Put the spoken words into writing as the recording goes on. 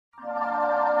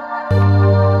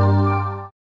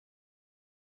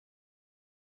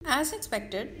As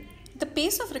expected, the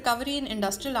pace of recovery in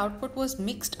industrial output was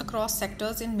mixed across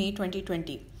sectors in May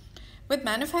 2020, with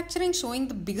manufacturing showing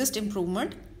the biggest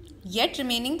improvement, yet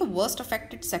remaining the worst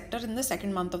affected sector in the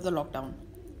second month of the lockdown.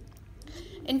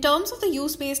 In terms of the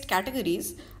use-based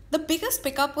categories, the biggest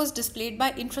pickup was displayed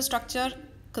by infrastructure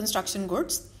construction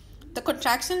goods, the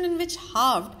contraction in which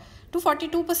halved to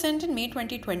 42% in May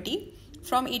 2020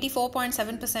 from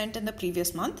 84.7% in the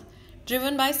previous month,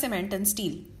 driven by cement and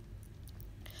steel.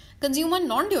 Consumer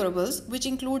non-durables, which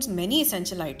includes many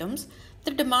essential items,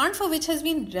 the demand for which has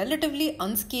been relatively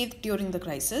unscathed during the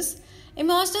crisis,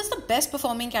 emerged as the best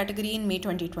performing category in May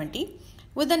 2020,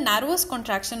 with the narrowest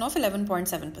contraction of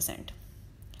 11.7%.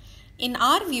 In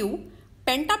our view,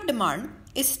 pent-up demand,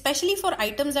 especially for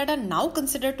items that are now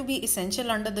considered to be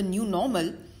essential under the new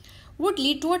normal, would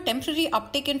lead to a temporary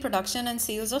uptick in production and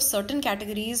sales of certain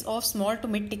categories of small to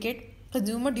mid-ticket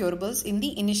consumer durables in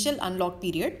the initial unlock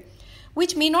period,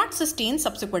 which may not sustain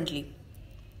subsequently.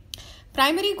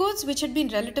 Primary goods, which had been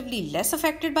relatively less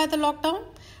affected by the lockdown,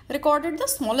 recorded the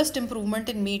smallest improvement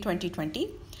in May 2020,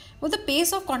 with the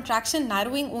pace of contraction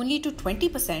narrowing only to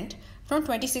 20% from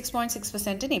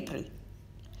 26.6% in April.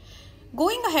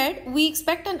 Going ahead, we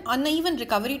expect an uneven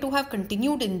recovery to have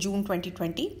continued in June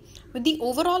 2020, with the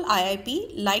overall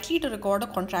IIP likely to record a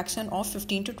contraction of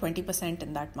 15 to 20%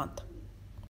 in that month.